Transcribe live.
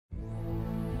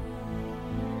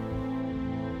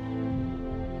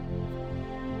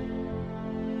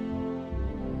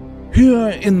Here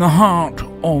in the heart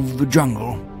of the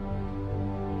jungle,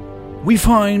 we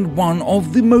find one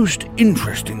of the most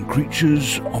interesting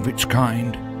creatures of its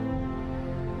kind.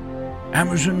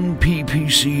 Amazon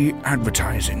PPC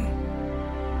advertising.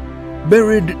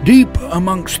 Buried deep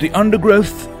amongst the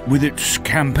undergrowth with its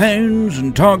campaigns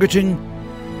and targeting,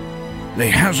 lay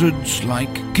hazards like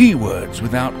keywords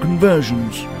without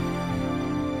conversions,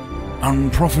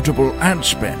 unprofitable ad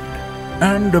spend,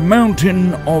 and a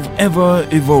mountain of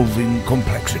ever-evolving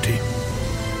complexity.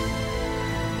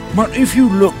 But if you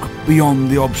look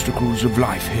beyond the obstacles of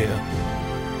life here,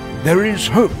 there is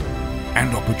hope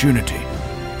and opportunity.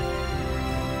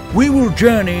 We will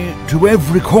journey to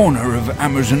every corner of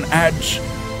Amazon ads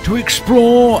to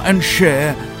explore and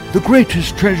share the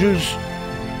greatest treasures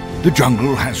the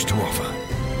jungle has to offer.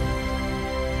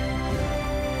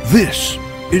 This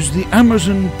is the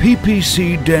Amazon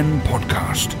PPC Den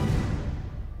podcast.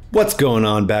 What's going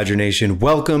on, Badger Nation?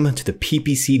 Welcome to the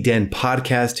PPC Den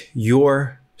podcast,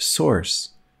 your source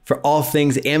for all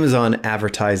things Amazon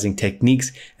advertising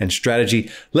techniques and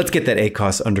strategy. Let's get that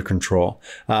ACOS under control.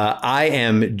 I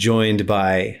am joined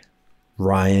by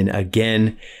Ryan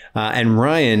again. And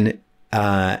Ryan,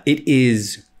 it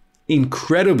is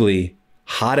incredibly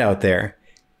hot out there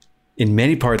in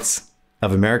many parts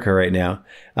of America right now.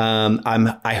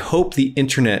 I hope the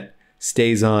internet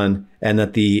stays on and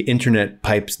that the internet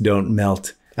pipes don't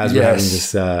melt as we're having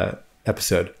this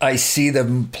episode. I see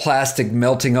the plastic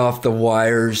melting off the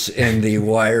wires and the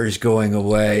wires going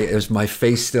away. Is my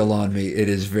face still on me? It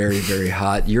is very, very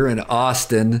hot. You're in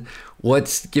Austin.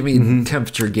 Give me a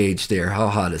temperature gauge there. How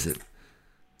hot is it?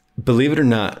 Believe it or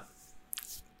not,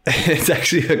 it's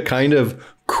actually a kind of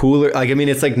cooler.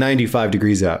 It's like 95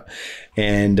 degrees out.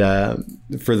 And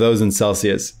for those in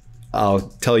Celsius, I'll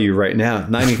tell you right now,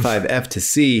 95 F to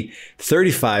C,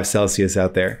 35 Celsius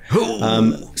out there.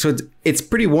 So it's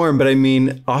pretty warm, but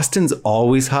Austin's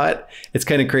always hot. It's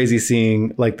kind of crazy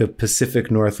seeing like the Pacific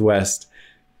Northwest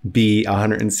be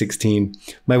 116.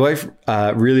 My wife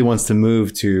really wants to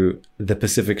move to the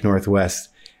Pacific Northwest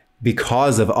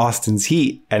because of Austin's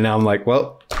heat. And now I'm like,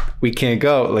 well, we can't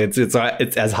go. It's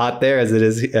as hot there as it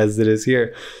is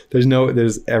here.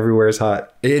 There's everywhere is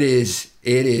hot. It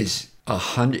is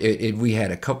 100. We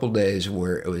had a couple days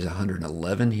where it was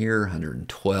 111 here,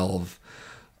 112.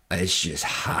 It's just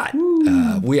hot.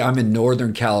 I'm in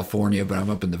Northern California, but I'm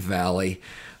up in the valley,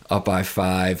 up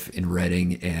I-5 in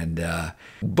Redding.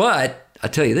 But I'll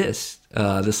tell you this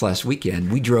last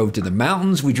weekend, we drove to the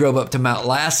mountains. We drove up to Mount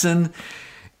Lassen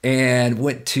and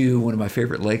went to one of my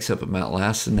favorite lakes up at Mount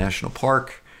Lassen National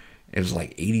Park. It was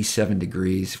like 87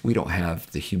 degrees. We don't have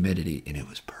the humidity, and it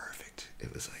was perfect.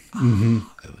 It was like,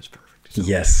 it was perfect. So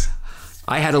yes.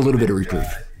 I had a little bit of reprieve.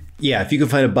 Yeah, if you can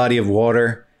find a body of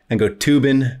water and go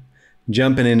tubing,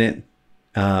 jumping in it,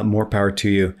 more power to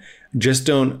you. Just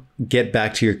don't get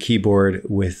back to your keyboard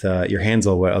with your hands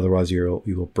all wet. Otherwise, you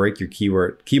will break your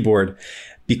keyboard.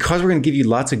 Because we're going to give you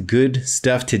lots of good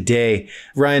stuff today.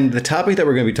 Ryan, the topic that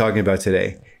we're going to be talking about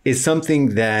today is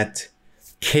something that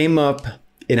came up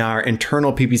in our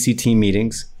internal PPC team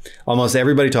meetings. Almost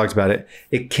everybody talked about it.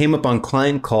 It came up on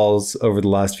client calls over the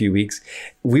last few weeks.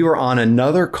 We were on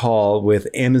another call with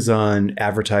Amazon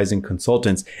advertising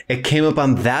consultants. It came up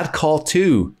on that call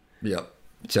too. Yep.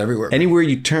 It's everywhere. Anywhere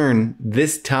you turn,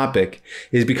 this topic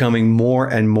is becoming more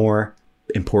and more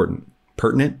important,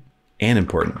 pertinent and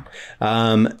important.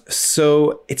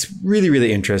 So it's really,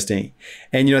 really interesting.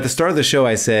 And, at the start of the show,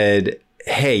 I said,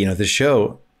 hey, the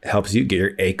show helps you get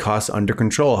your ACOS under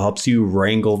control, helps you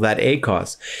wrangle that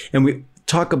ACOS. And we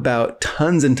talk about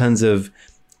tons and tons of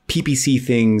PPC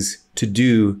things to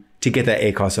do to get that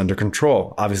ACOS under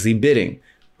control. Obviously, bidding,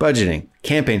 budgeting,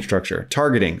 campaign structure,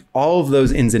 targeting, all of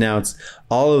those ins and outs,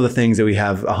 all of the things that we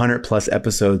have 100 plus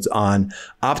episodes on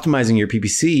optimizing your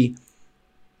PPC.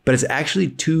 But it's actually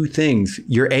two things.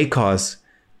 Your ACOS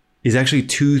is actually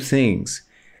two things.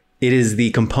 It is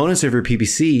the components of your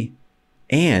PPC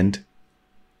and,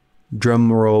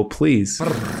 drum roll, please,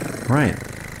 Ryan.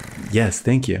 Yes,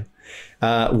 thank you.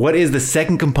 What is the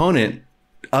second component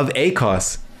of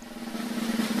ACOS?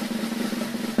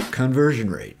 Conversion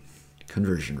rate.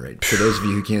 For those of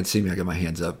you who can't see me, I got my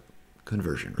hands up.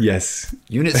 Conversion rate. Yes.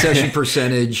 Unit session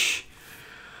percentage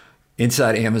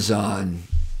inside Amazon.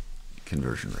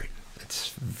 Conversion rate.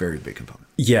 It's a very big component.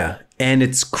 Yeah. And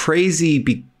it's crazy.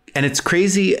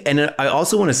 And I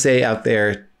also want to say out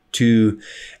there to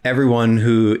everyone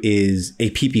who is a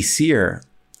PPCer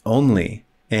only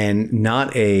and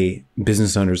not a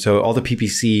business owner. So all the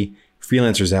PPC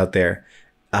freelancers out there,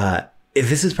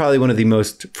 this is probably one of the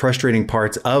most frustrating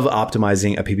parts of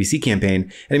optimizing a PPC campaign.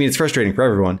 And I mean, it's frustrating for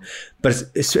everyone, but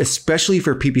it's especially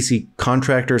for PPC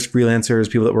contractors, freelancers,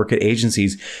 people that work at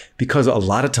agencies, because a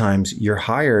lot of times you're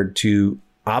hired to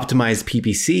optimize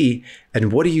PPC.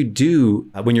 And what do you do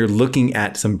when you're looking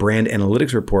at some brand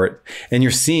analytics report and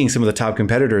you're seeing some of the top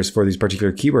competitors for these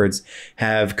particular keywords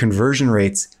have conversion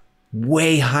rates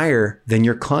way higher than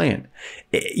your client?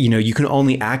 You can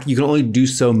only do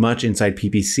so much inside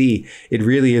PPC. It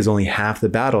really is only half the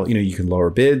battle. You can lower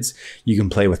bids, you can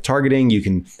play with targeting, you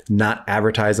can not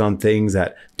advertise on things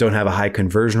that don't have a high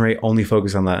conversion rate, only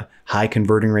focus on the high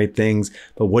converting rate things.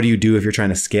 But what do you do if you're trying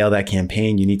to scale that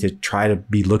campaign? You need to try to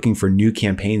be looking for new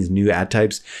campaigns, new ad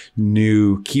types,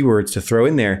 new keywords to throw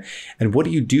in there. And what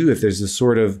do you do if there's this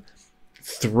sort of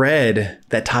thread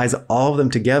that ties all of them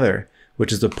together,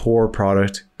 which is the poor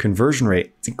product conversion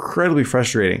rate? It's incredibly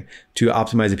frustrating to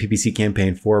optimize a PPC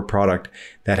campaign for a product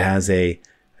that has a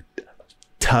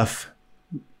tough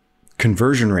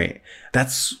conversion rate.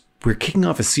 We're kicking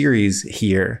off a series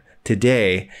here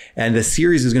today, and the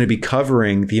series is going to be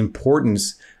covering the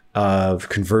importance of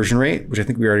conversion rate, which I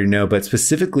think we already know, but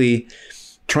specifically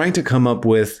trying to come up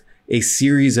with a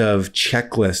series of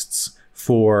checklists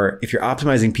for if you're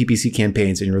optimizing PPC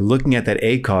campaigns and you're looking at that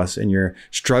ACoS and you're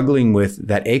struggling with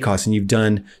that ACoS and you've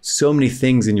done so many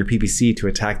things in your PPC to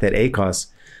attack that ACoS,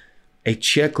 a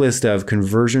checklist of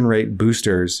conversion rate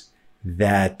boosters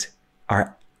that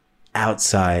are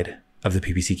outside of the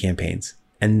PPC campaigns.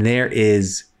 And there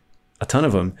is a ton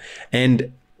of them.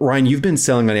 And Ryan, you've been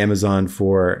selling on Amazon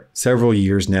for several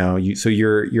years now. So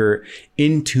you're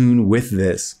in tune with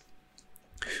this.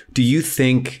 Do you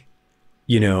think,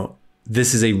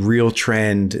 this is a real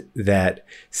trend that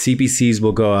CPCs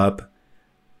will go up,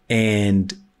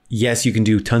 and yes, you can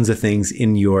do tons of things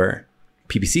in your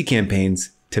PPC campaigns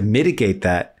to mitigate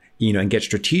that, and get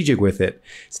strategic with it,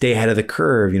 stay ahead of the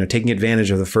curve, taking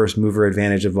advantage of the first mover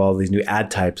advantage of all these new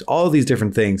ad types, all of these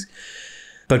different things.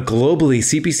 But globally,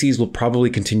 CPCs will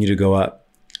probably continue to go up.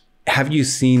 Have you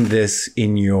seen this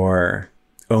in your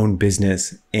own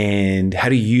business, and how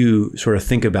do you sort of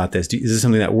think about this? Is this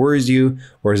something that worries you,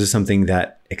 or is this something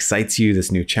that excites you,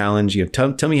 this new challenge?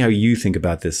 Tell me how you think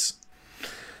about this.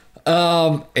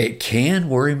 It can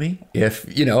worry me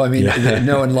if,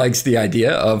 no one likes the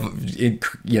idea of,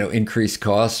 increased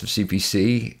costs of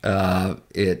CPC.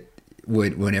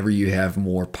 Whenever you have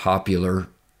more popular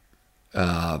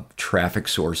traffic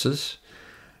sources,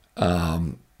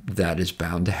 that is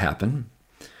bound to happen.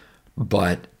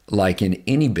 But like in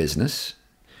any business,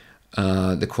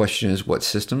 the question is, what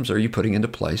systems are you putting into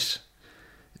place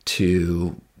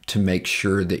to make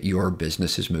sure that your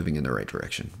business is moving in the right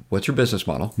direction? What's your business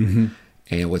model? Mm-hmm.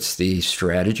 And what's the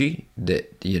strategy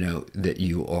that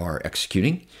you are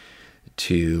executing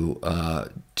to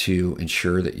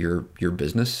ensure that your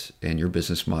business and your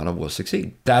business model will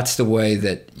succeed? That's the way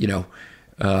that,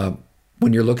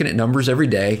 when you're looking at numbers every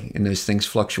day and those things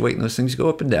fluctuate and those things go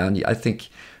up and down, I think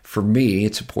for me,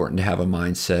 it's important to have a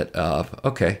mindset of,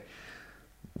 okay,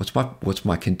 what's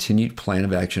my continued plan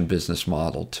of action business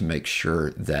model to make sure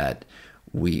that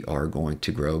we are going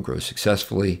to grow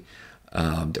successfully,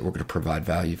 that we're going to provide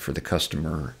value for the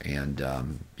customer. And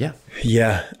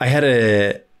Yeah. I had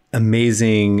an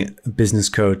amazing business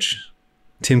coach,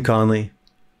 Tim Conley.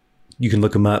 You can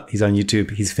look him up. He's on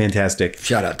YouTube. He's fantastic.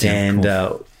 Shout out, Tim. And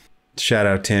cool. Shout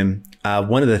out, Tim.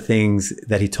 One of the things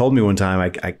that he told me one time,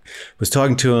 I was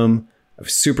talking to him. I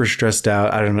was super stressed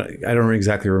out. I don't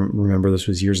exactly remember. This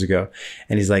was years ago.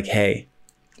 And he's like, hey,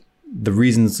 the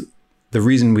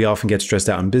reason we often get stressed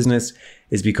out in business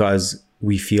is because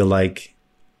we feel like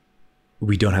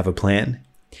we don't have a plan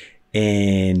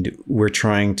and we're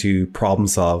trying to problem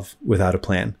solve without a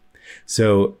plan.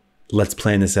 So let's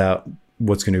plan this out.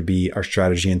 What's going to be our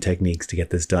strategy and techniques to get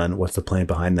this done? What's the plan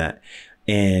behind that?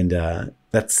 And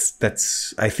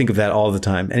that's I think of that all the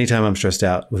time. Anytime I'm stressed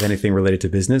out with anything related to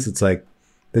business, it's like,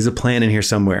 there's a plan in here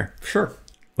somewhere. Sure.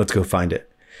 Let's go find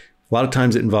it. A lot of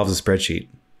times it involves a spreadsheet.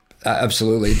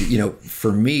 Absolutely.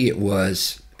 For me, it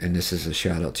was, and this is a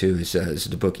shout out too, is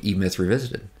the book E-Myth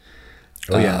Revisited.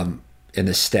 Oh, yeah. And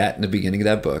the stat in the beginning of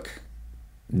that book,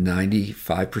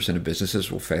 95% of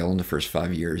businesses will fail in the first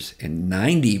 5 years, and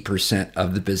 90%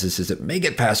 of the businesses that make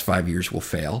it past 5 years will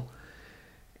fail.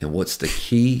 And what's the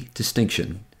key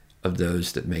distinction of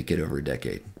those that make it over a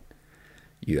decade?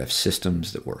 You have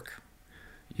systems that work.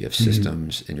 You have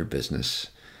systems in your business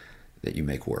that you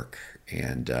make work.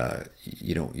 And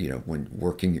when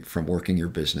working your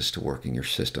business to working your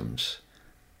systems,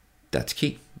 that's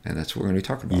key. And that's what we're going to be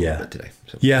talking about a little bit today.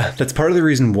 So. Yeah, that's part of the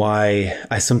reason why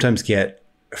I sometimes get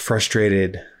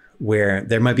frustrated where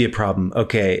there might be a problem.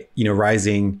 Okay,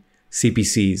 rising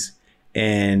CPCs,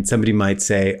 and somebody might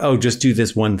say, "Oh, just do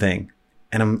this one thing,"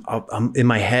 and I'm in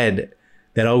my head,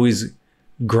 that always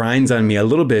grinds on me a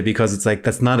little bit, because it's like,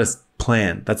 that's not a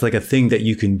plan. That's like a thing that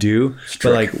you can do,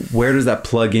 but like, where does that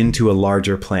plug into a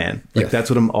larger plan? Like, that's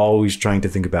what I'm always trying to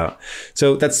think about.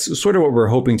 So that's sort of what we're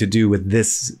hoping to do with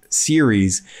this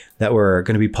series that we're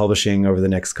going to be publishing over the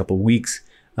next couple of weeks,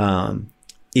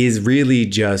 is really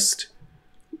just,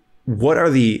 what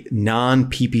are the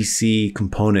non-PPC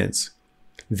components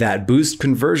that boost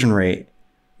conversion rate,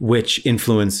 which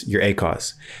influence your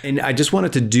ACOS. And I just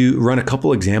wanted to run a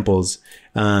couple examples.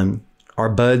 Our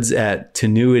buds at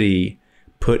Tenuity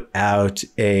put out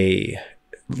a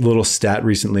little stat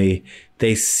recently.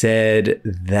 They said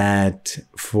that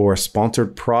for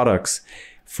sponsored products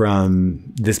from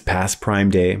this past Prime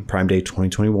Day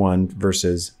 2021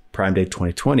 versus Prime Day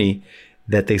 2020,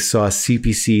 that they saw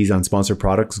CPCs on sponsored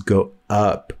products go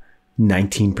up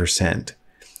 19%.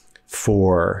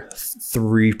 for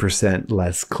 3%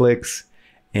 less clicks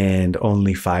and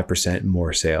only 5%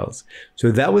 more sales.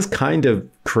 So that was kind of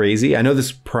crazy. I know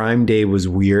this Prime Day was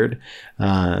weird,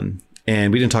 and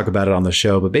we didn't talk about it on the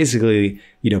show, but basically,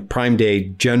 Prime Day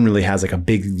generally has like a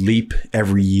big leap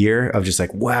every year of just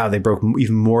like, wow, they broke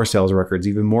even more sales records.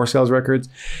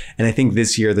 And I think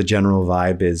this year the general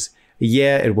vibe is,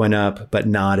 yeah, it went up, but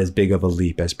not as big of a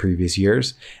leap as previous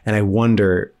years. And I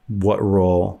wonder what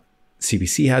role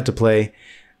CPC had to play.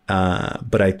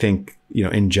 But I think,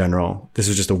 in general, this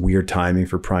was just a weird timing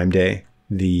for Prime Day.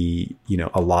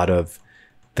 A lot of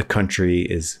the country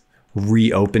is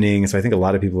reopening. So I think a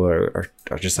lot of people are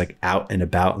just like out and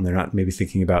about, and they're not maybe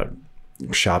thinking about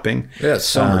shopping. Yeah, it's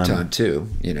summertime too.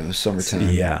 Summertime.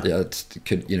 Yeah.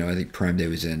 I think Prime Day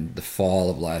was in the fall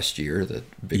of last year, the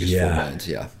biggest 4 months.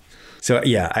 Yeah. So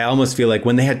yeah, I almost feel like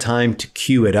when they had time to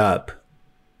queue it up,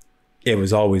 it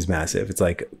was always massive. It's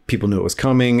like people knew it was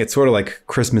coming. It's sort of like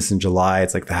Christmas in July.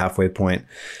 It's like the halfway point.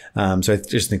 So I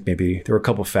just think maybe there were a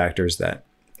couple factors that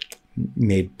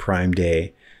made Prime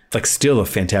Day like still a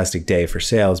fantastic day for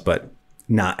sales, but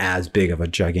not as big of a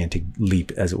gigantic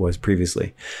leap as it was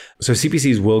previously. So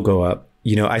CPCs will go up.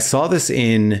 I saw this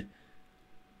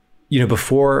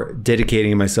before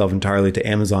dedicating myself entirely to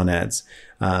Amazon ads.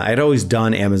 I'd always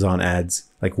done Amazon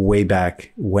ads like way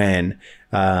back when,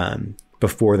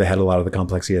 before they had a lot of the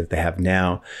complexity that they have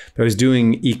now. But I was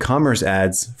doing e-commerce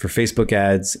ads for Facebook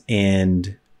ads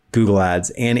and Google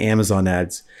ads and Amazon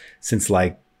ads since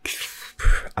like,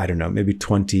 I don't know, maybe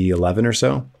 2011 or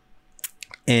so.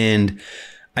 And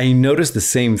I noticed the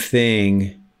same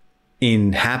thing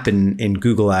happen in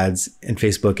Google ads and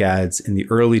Facebook ads in the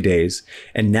early days.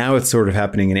 And now it's sort of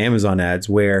happening in Amazon ads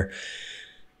where,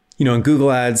 in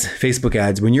Google ads, Facebook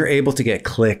ads, when you're able to get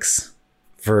clicks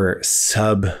for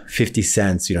sub 50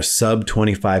 cents, sub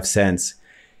 25 cents,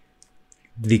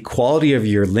 the quality of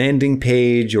your landing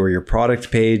page or your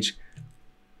product page,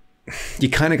 you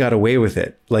kind of got away with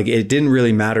it. Like, it didn't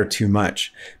really matter too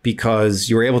much because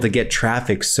you were able to get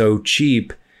traffic so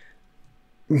cheap,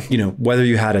 whether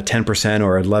you had a 10%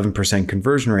 or 11%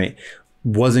 conversion rate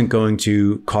wasn't going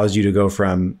to cause you to go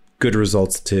from good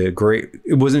results to great.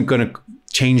 It wasn't going to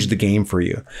change the game for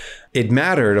you. It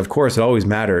mattered, of course, it always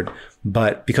mattered.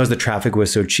 But because the traffic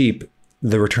was so cheap,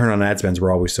 the return on ad spends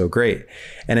were always so great.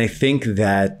 And I think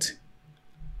that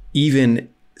even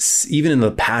in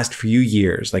the past few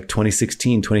years, like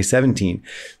 2016, 2017,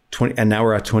 and now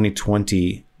we're at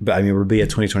 2020, but I mean, we'll be at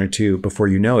 2022 before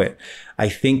you know it. I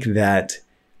think that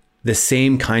the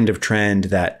same kind of trend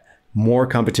that more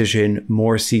competition,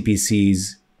 more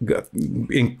CPCs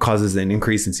causes an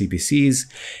increase in CPCs.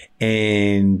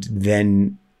 And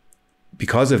then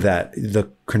because of that, the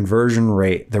conversion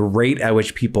rate, the rate at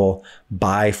which people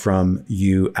buy from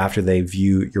you after they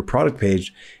view your product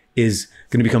page is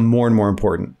going to become more and more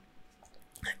important.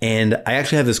 And I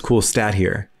actually have this cool stat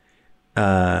here.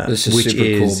 This is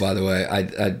super cool, by the way.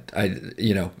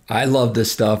 I love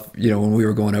this stuff. When we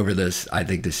were going over this, I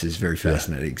think this is very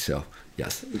fascinating. So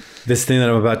yes, this thing that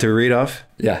I'm about to read off.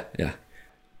 Yeah.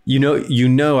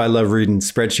 I love reading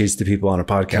spreadsheets to people on a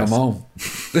podcast. Come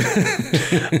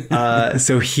on.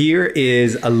 So here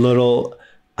is a little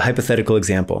hypothetical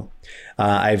example.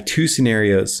 I have two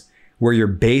scenarios where your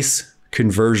base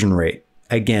conversion rate,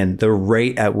 again, the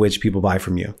rate at which people buy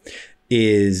from you,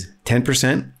 is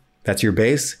 10%. That's your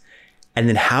base. And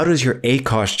then how does your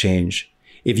ACOS change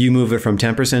if you move it from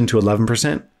 10% to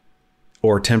 11%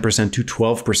 or 10% to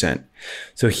 12%?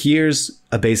 So here's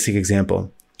a basic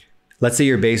example. Let's say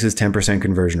your base is 10%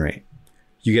 conversion rate.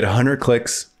 You get 100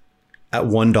 clicks at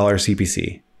 $1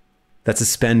 CPC. That's a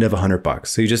spend of $100.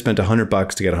 So you just spent $100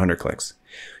 to get 100 clicks.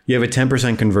 You have a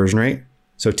 10% conversion rate.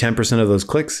 So 10% of those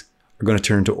clicks are going to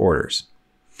turn into orders.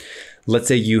 Let's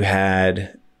say you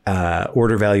had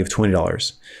order value of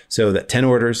 $20. So that 10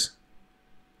 orders,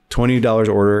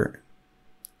 $20 order,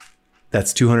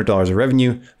 that's $200 of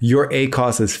revenue. Your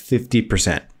ACoS is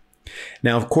 50%.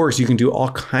 Now, of course, you can do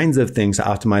all kinds of things to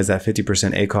optimize that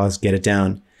 50% ACoS, get it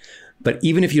down. But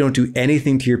even if you don't do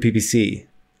anything to your PPC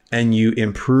and you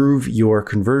improve your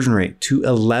conversion rate to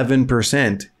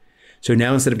 11%, so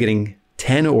now instead of getting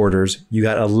 10 orders, you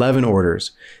got 11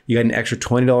 orders. You got an extra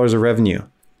 $20 of revenue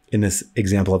in this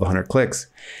example of 100 clicks.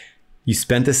 You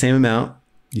spent the same amount.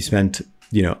 You spent,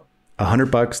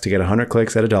 $100 to get 100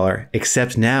 clicks at $1,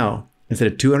 except now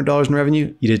instead of $200 in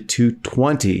revenue, you did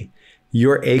 $220.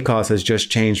 Your ACoS has just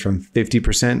changed from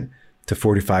 50% to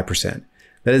 45%.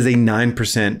 That is a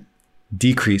 9%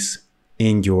 decrease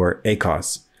in your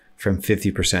ACoS from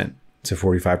 50% to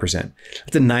 45%.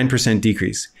 That's a 9%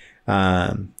 decrease.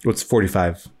 What's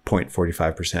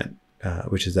 45.45%,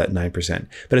 which is at 9%.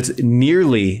 But it's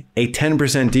nearly a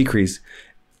 10% decrease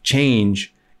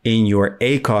change in your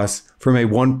ACoS from a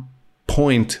 1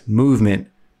 point movement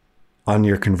on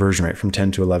your conversion rate from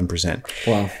 10 to 11%.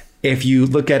 Wow. If you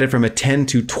look at it from a 10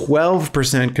 to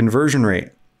 12% conversion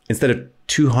rate, instead of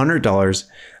 $200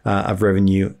 of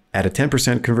revenue at a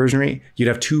 10% conversion rate, you'd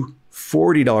have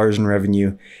 $240 in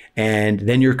revenue. And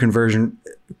then your conversion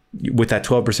with that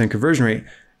 12% conversion rate,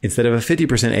 instead of a 50%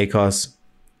 ACoS,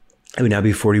 it would now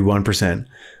be 41%,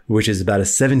 which is about a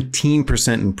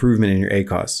 17% improvement in your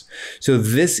ACoS. So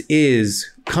this is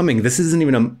coming. This isn't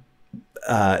even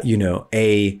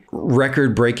a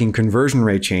record-breaking conversion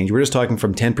rate change. We're just talking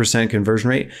from 10% conversion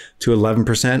rate to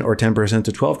 11% or 10%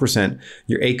 to 12%.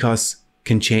 Your ACoS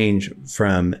can change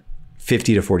from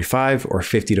 50 to 45 or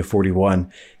 50 to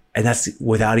 41. And that's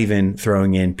without even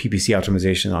throwing in PPC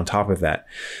optimization on top of that.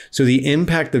 So the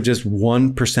impact of just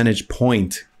 1 percentage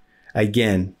point,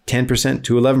 again, 10%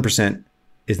 to 11%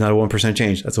 is not a 1%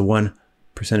 change. That's a 1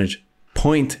 percentage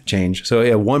point change. So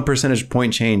a 1 percentage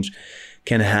point change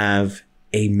can have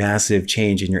a massive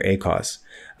change in your ACoS.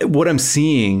 What I'm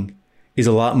seeing is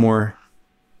a lot more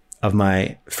of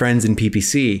my friends in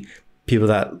PPC, people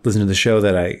that listen to the show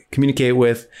that I communicate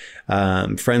with,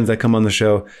 friends that come on the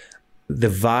show. The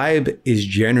vibe is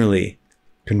generally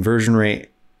conversion rate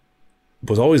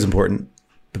was always important,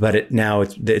 but now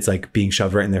it's like being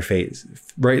shoved right in their face,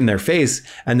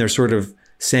 and they're sort of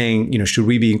saying, should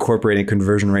we be incorporating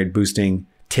conversion rate boosting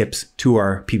tips to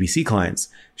our PPC clients?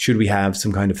 Should we have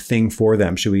some kind of thing for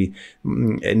them? Should we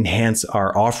enhance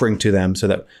our offering to them so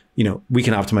that, we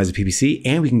can optimize the PPC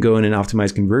and we can go in and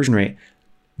optimize conversion rate?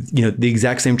 The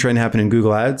exact same trend happened in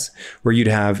Google Ads, where you'd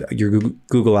have your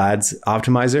Google Ads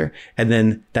optimizer, and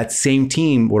then that same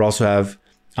team would also have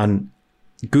on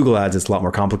Google Ads. It's a lot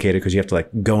more complicated because you have to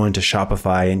go into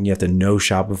Shopify and you have to know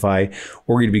Shopify,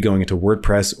 or you'd be going into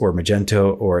WordPress or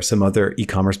Magento or some other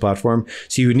e-commerce platform.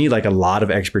 So you would need a lot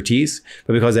of expertise,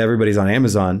 but because everybody's on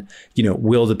Amazon,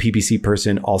 will the PPC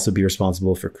person also be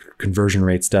responsible for conversion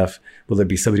rate stuff? Will there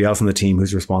be somebody else on the team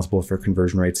who's responsible for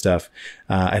conversion rate stuff?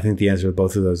 I think the answer to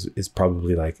both of those is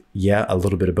probably yeah, a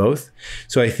little bit of both.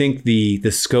 So I think the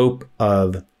scope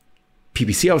of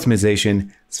PPC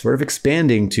optimization sort of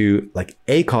expanding to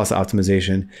ACoS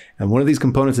optimization. And one of these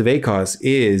components of ACoS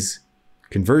is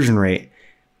conversion rate.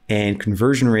 And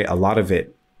conversion rate, a lot of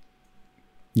it,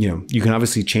 you can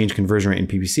obviously change conversion rate in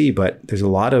PPC, but there's a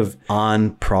lot of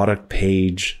on product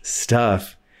page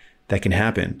stuff that can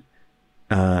happen.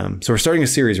 So we're starting a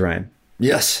series, Ryan.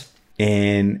 Yes.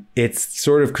 And it's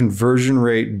sort of conversion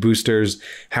rate boosters,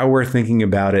 how we're thinking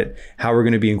about it, how we're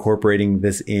going to be incorporating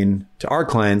this into our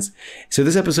clients. So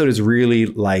this episode is really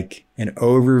like an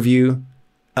overview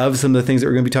of some of the things that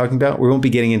we're going to be talking about. We won't be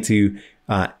getting into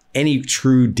any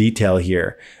true detail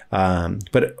here,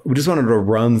 but we just wanted to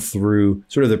run through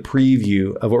sort of the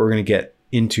preview of what we're going to get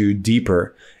into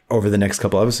deeper over the next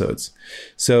couple episodes.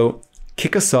 So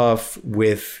kick us off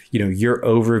with, your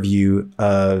overview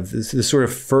of the sort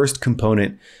of first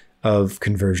component of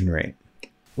conversion rate.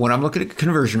 When I'm looking at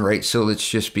conversion rate, so let's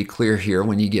just be clear here.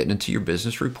 When you get into your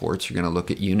business reports, you're going to look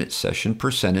at unit session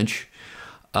percentage.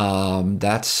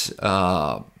 That's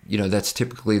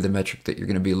typically the metric that you're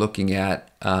going to be looking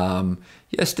at.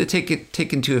 Yes, to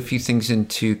take into a few things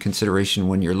into consideration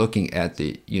when you're looking at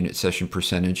the unit session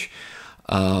percentage.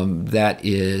 That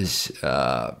is,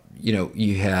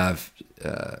 you have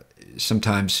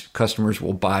sometimes customers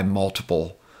will buy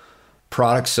multiple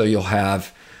products, so you'll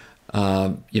have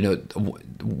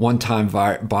one-time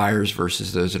buyers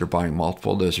versus those that are buying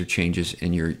multiple. Those are changes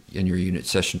in your unit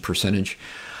session percentage.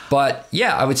 But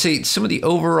yeah, I would say some of the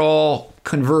overall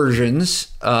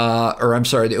conversions,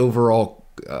 the overall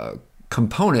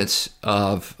components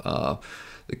of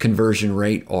the conversion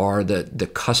rate are the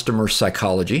customer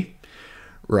psychology,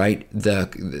 right?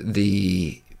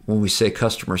 When we say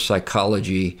customer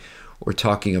psychology, we're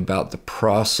talking about the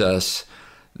process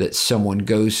that someone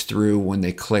goes through when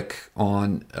they click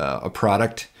on a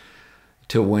product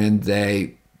to when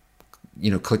they,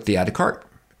 click the add to cart.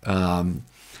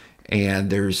 And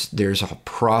there's a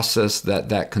process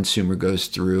that consumer goes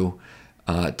through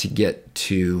to get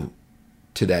to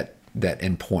that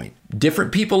end point.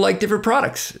 Different people like different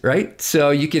products, right? So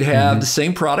you could have the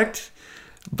same product,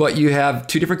 but you have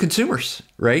two different consumers,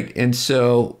 right? And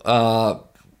so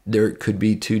there could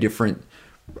be two different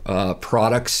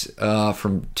products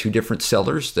from two different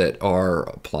sellers that are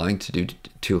applying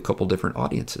to a couple different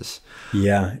audiences.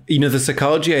 Yeah. The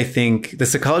psychology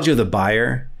of the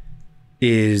buyer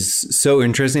is so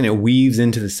interesting. It weaves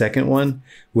into the second one,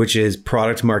 which is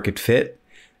product market fit.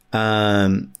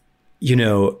 I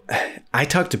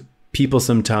talk to people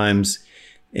sometimes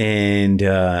and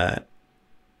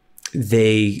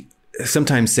they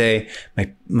sometimes say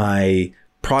my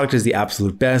product is the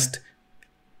absolute best.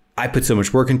 I put so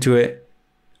much work into it.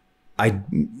 I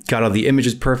got all the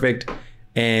images perfect,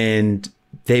 and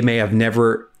they may have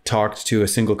never talked to a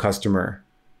single customer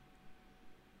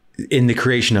in the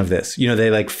creation of this.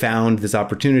 They found this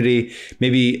opportunity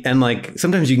maybe, and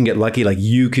sometimes you can get lucky,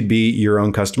 you could be your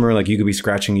own customer, you could be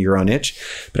scratching your own itch.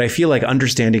 But I feel like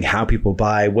understanding how people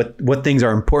buy, what things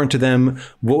are important to them,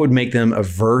 what would make them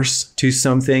averse to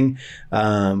something,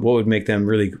 what would make them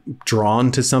really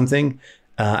drawn to something,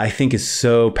 I think is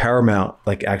so paramount.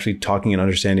 Actually talking and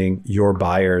understanding your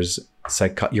buyer's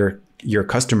your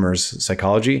customer's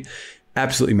psychology,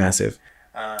 absolutely massive.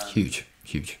 Huge.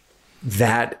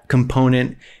 That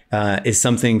component is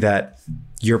something that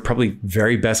your probably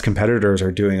very best competitors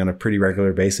are doing on a pretty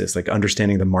regular basis,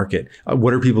 understanding the market.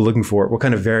 What are people looking for? What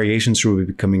kind of variations should we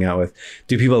be coming out with?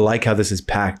 Do people like how this is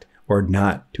packed or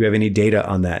not? Do we have any data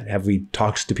on that? Have we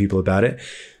talked to people about it?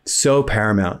 So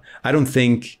paramount. I don't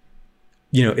think,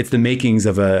 it's the makings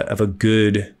of a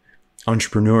good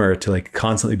entrepreneur to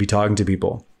constantly be talking to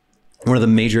people. One of the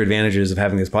major advantages of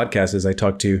having this podcast is I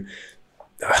talk to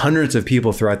hundreds of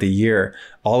people throughout the year,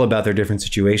 all about their different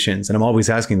situations. And I'm always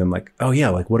asking them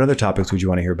what other topics would you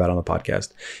want to hear about on the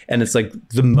podcast? And it's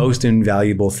the most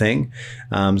invaluable thing.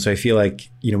 So I feel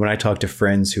when I talk to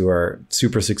friends who are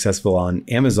super successful on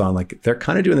Amazon, they're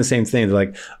kind of doing the same thing.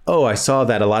 They're oh, I saw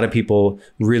that a lot of people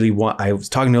I was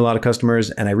talking to a lot of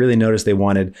customers and I really noticed they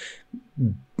wanted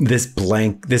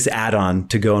this add-on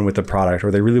to go in with the product, or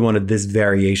they really wanted this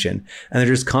variation. And they're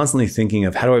just constantly thinking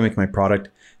of, how do I make my product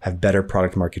have better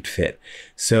product market fit?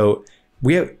 So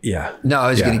we have, yeah. No,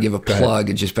 I was going to give a plug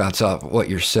and just bounce off what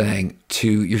you're saying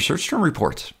to your search term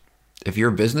reports. If you're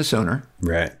a business owner,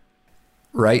 right?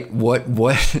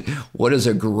 What is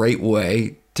a great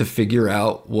way to figure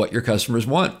out what your customers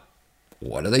want?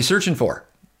 What are they searching for?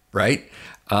 Right?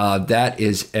 That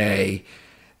is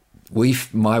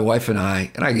my wife and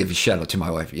I give a shout out to my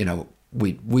wife.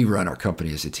 We run our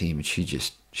company as a team, and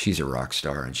she's a rock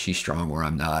star, and she's strong where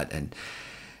I'm not.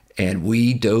 And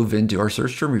we dove into our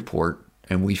search term report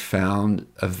and we found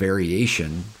a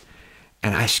variation,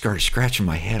 and I started scratching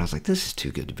my head. I was like, this is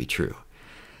too good to be true.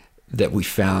 That we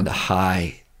found a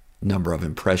high number of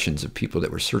impressions of people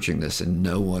that were searching this, and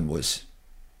no one was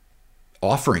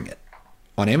offering it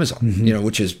on Amazon,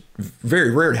 which is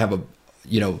very rare to have a,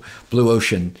 blue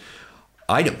ocean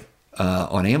item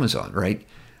on Amazon, right?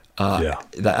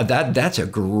 That's a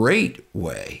great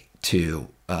way to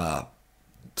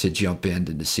jump in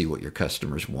and to see what your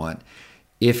customers want.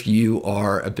 If you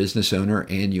are a business owner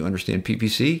and you understand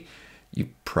PPC, you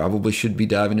probably should be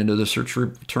diving into the search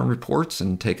term reports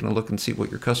and taking a look and see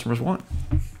what your customers want.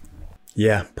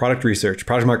 Yeah, product research,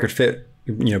 product market fit,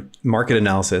 market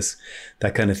analysis,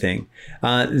 that kind of thing.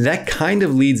 That kind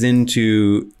of leads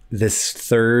into this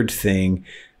third thing,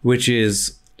 which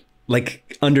is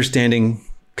understanding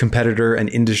competitor and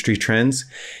industry trends.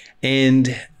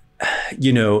 And,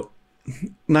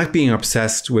 not being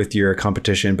obsessed with your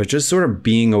competition, but just sort of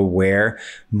being aware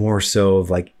more so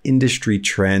of industry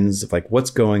trends, of what's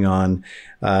going on.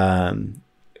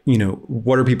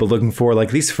 What are people looking for?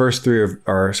 These first three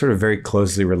are sort of very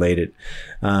closely related.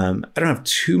 I don't have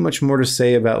too much more to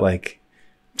say about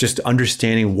just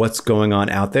understanding what's going on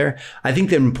out there. I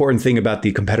think the important thing about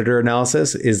the competitor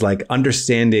analysis is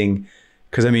understanding,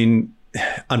 because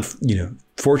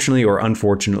fortunately or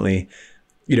unfortunately,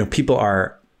 people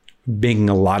are making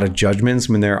a lot of judgments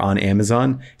when they're on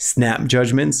Amazon, snap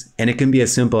judgments. And it can be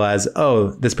as simple as,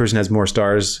 oh, this person has more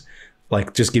stars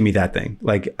Like, just give me that thing.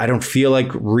 Like, I don't feel like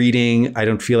reading. I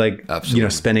don't feel like, Absolutely.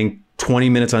 Spending 20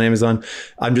 minutes on Amazon.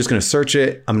 I'm just going to search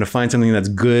it. I'm going to find something that's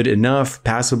good enough,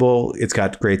 passable. It's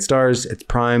got great stars. It's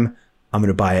Prime. I'm going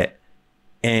to buy it.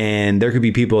 And there could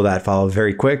be people that follow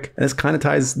very quick. And this kind of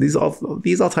ties, these all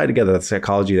tie together. That's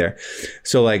psychology there.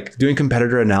 So like doing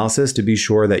competitor analysis to be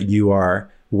sure that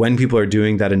when people are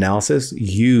doing that analysis,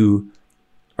 you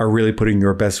are really putting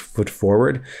your best foot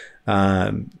forward.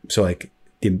 So like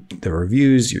the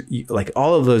reviews, like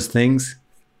all of those things,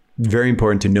 very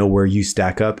important to know where you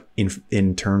stack up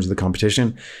in terms of the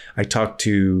competition. I talk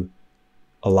to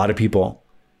a lot of people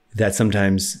that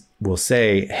sometimes will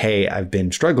say, hey, I've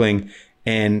been struggling.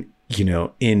 And,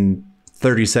 in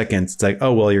 30 seconds, it's like,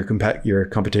 oh, well, your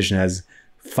competition has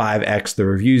 5x the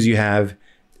reviews you have.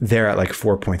 They're at like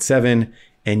 4.7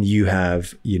 and you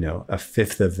have, a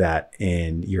fifth of that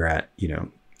and you're at,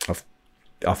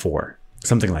 a 4,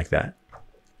 something like that.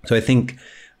 So I think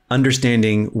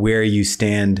understanding where you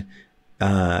stand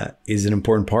is an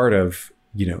important part of,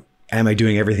 am I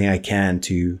doing everything I can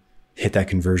to hit that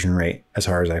conversion rate as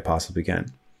hard as I possibly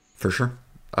can? For sure.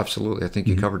 Absolutely. I think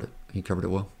you covered it. You covered it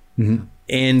well. Mm-hmm.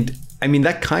 And I mean,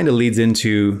 that kind of leads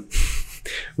into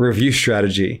review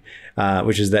strategy,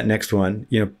 which is that next one,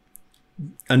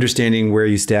 understanding where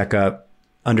you stack up,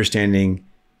 understanding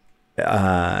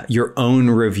your own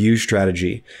review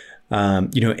strategy.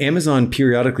 Amazon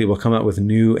periodically will come out with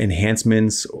new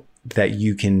enhancements that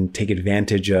you can take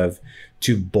advantage of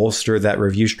to bolster that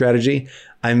review strategy.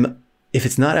 If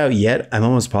it's not out yet, I'm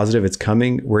almost positive it's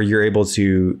coming, where you're able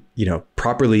to,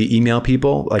 properly email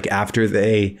people like after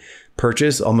they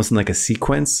purchase, almost in like a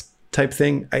sequence type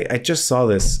thing. I just saw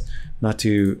this not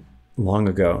too long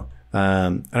ago.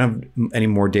 I don't have any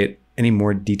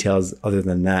more details other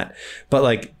than that, but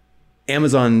like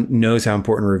Amazon knows how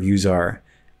important reviews are,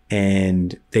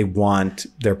 and they want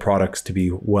their products to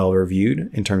be well reviewed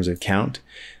in terms of count.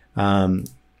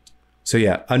 So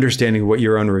yeah, understanding what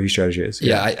your own review strategy is.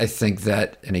 Yeah, I think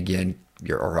that, and again,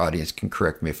 our audience can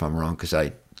correct me if I'm wrong, because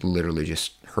I literally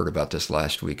just heard about this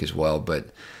last week as well. But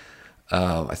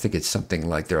I think it's something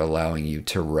like they're allowing you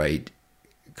to write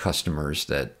customers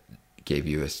that gave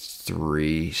you a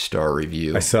 3-star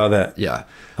review. I saw that. Yeah,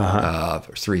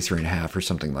 3.5, or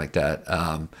something like that.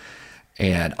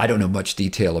 And I don't know much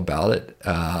detail about it,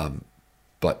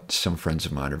 but some friends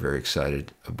of mine are very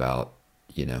excited about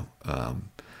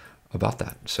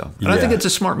that. So, and I think it's a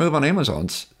smart move on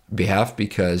Amazon's behalf,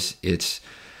 because it's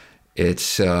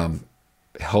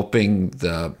helping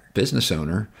the business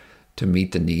owner to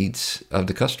meet the needs of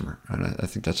the customer. And I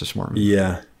think that's a smart move.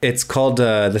 Yeah. It's called,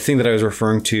 the thing that I was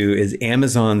referring to is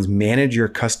Amazon's Manage Your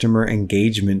Customer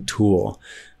Engagement tool.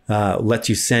 Lets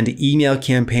you send email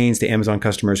campaigns to Amazon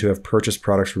customers who have purchased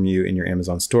products from you in your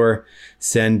Amazon store.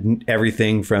 Send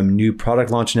everything from new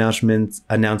product launch announcements,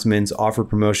 offer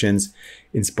promotions,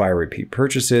 inspire repeat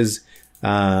purchases.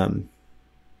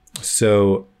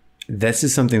 So this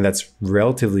is something that's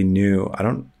relatively new.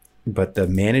 But the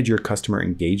Manage Your Customer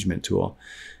Engagement tool,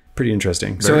 pretty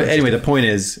interesting. Anyway, the point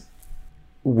is,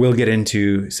 we'll get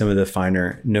into some of the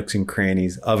finer nooks and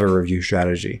crannies of a review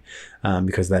strategy,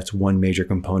 because that's one major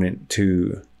component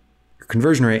to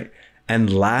conversion rate.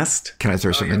 And last, can I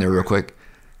throw something in there real quick?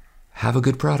 Have a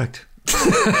good product.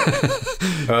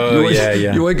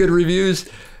 You want good reviews?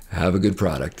 Have a good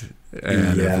product.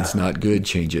 And if it's not good,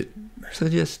 change it. So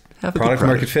just have a good product.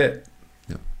 Market fit.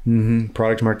 Yep. Mm-hmm.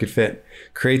 Product market fit.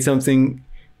 Create something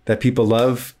that people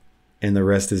love, and the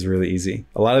rest is really easy.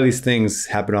 A lot of these things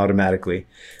happen automatically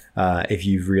if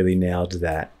you've really nailed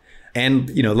that.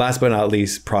 And, last but not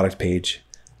least, product page.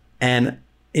 And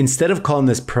instead of calling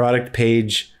this product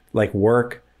page like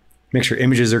work, make sure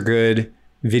images are good,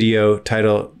 video,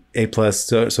 title, A+,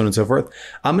 so on and so forth.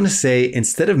 I'm going to say,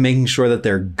 instead of making sure that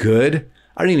they're good,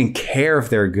 I don't even care if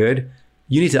they're good.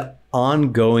 You need to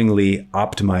ongoingly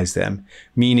optimize them,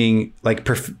 meaning like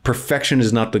perfection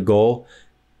is not the goal,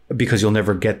 because you'll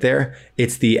never get there.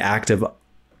 It's the act of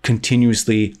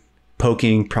continuously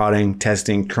poking, prodding,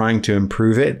 testing, trying to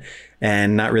improve it,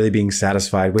 and not really being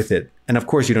satisfied with it. And of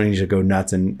course, you don't need to go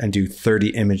nuts and do 30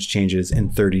 image changes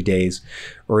in 30 days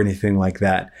or anything like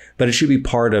that. But it should be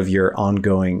part of your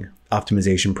ongoing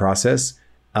optimization process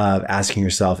of asking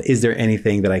yourself, is there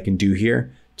anything that I can do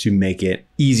here to make it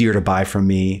easier to buy from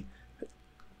me,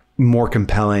 more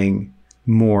compelling,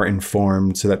 more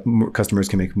informed, so that more customers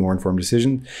can make more informed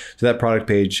decisions? So that product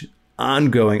page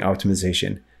ongoing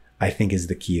optimization, I think, is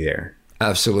the key there.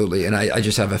 Absolutely. And I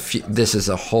just have a few, this is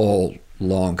a whole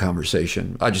long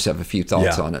conversation. I just have a few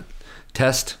thoughts on it.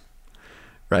 Test,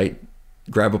 right?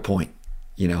 Grab a point.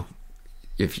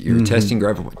 If you're testing,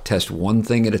 grab a point. Test one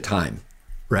thing at a time,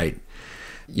 right?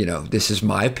 This is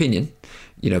my opinion,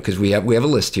 because we have a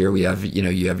list here. We have,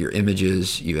 you have your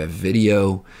images, you have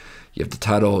video, you have the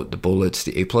title, the bullets,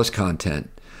 the A+ content.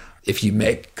 If you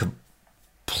make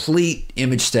complete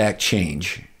image stack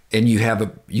change and you have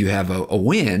a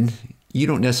win, you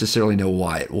don't necessarily know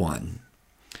why it won.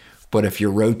 But if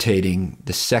you're rotating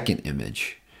the second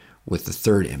image with the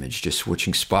third image, just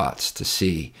switching spots to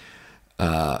see,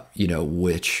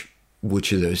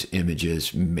 which of those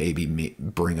images maybe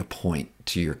bring a point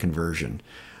to your conversion,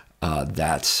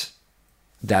 that's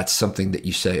something that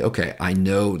you say, okay, I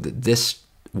know that this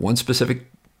one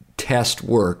specific test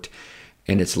worked,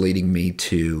 and it's leading me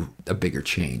to a bigger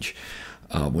change.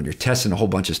 When you're testing a whole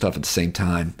bunch of stuff at the same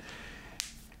time,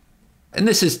 and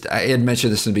I had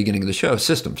mentioned this in the beginning of the show,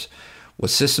 systems.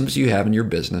 What systems do you have in your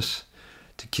business?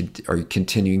 Are you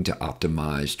continuing to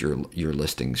optimize your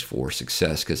listings for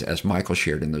success? Because as Michael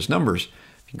shared in those numbers,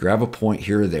 if you grab a point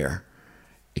here or there,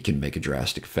 it can make a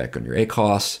drastic effect on your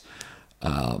ACoS,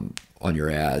 on your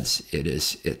ads.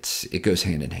 It goes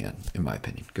hand in hand, in my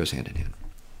opinion. It goes hand in hand.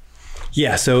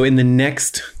 Yeah. So in the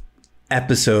next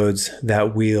episodes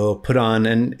that we'll put on,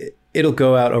 and it'll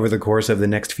go out over the course of the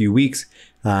next few weeks,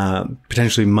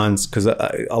 potentially months, because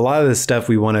a lot of this stuff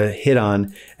we want to hit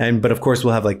on, but of course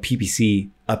we'll have like PPC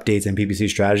updates and PPC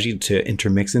strategy to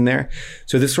intermix in there.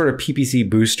 So this sort of PPC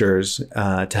boosters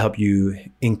to help you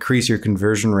increase your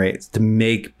conversion rates, to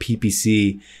make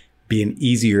PPC be an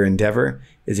easier endeavor,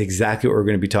 is exactly what we're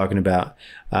going to be talking about.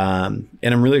 And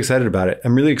I'm really excited about it.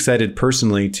 I'm really excited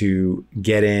personally to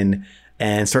get in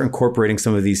and start incorporating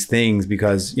some of these things,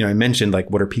 because I mentioned like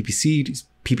what are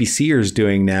PPCers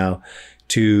doing now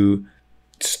to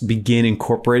begin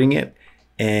incorporating it,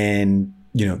 and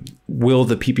will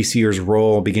the PPCer's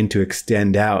role begin to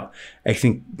extend out? I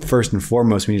think first and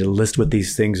foremost we need to list what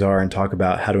these things are and talk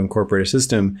about how to incorporate a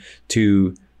system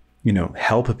to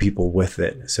help people with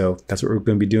it. So that's what we're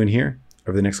going to be doing here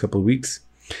over the next couple of weeks.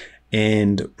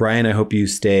 And Brian, I hope you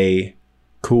stay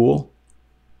cool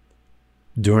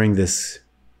during this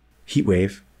heat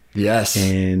wave. Yes.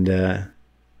 And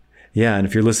and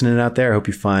if you're listening out there, I hope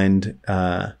you find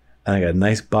I got a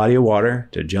nice body of water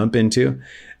to jump into.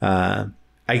 I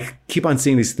keep on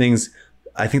seeing these things.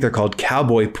 I think they're called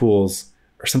cowboy pools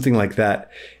or something like that.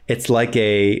 It's like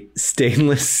a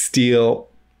stainless steel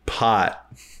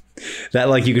pot that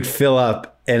like you could fill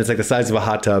up, and it's like the size of a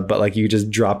hot tub, but like you just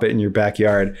drop it in your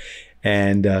backyard.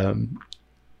 And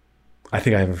I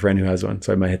think I have a friend who has one,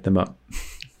 so I might hit them up.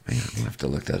 Man, I'll have to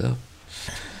look that up.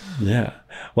 Yeah.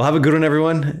 Well, have a good one,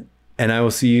 everyone. And I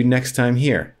will see you next time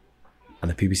here on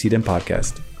the PPC Den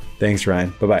podcast. Thanks,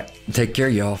 Ryan. Bye-bye. Take care,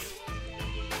 y'all.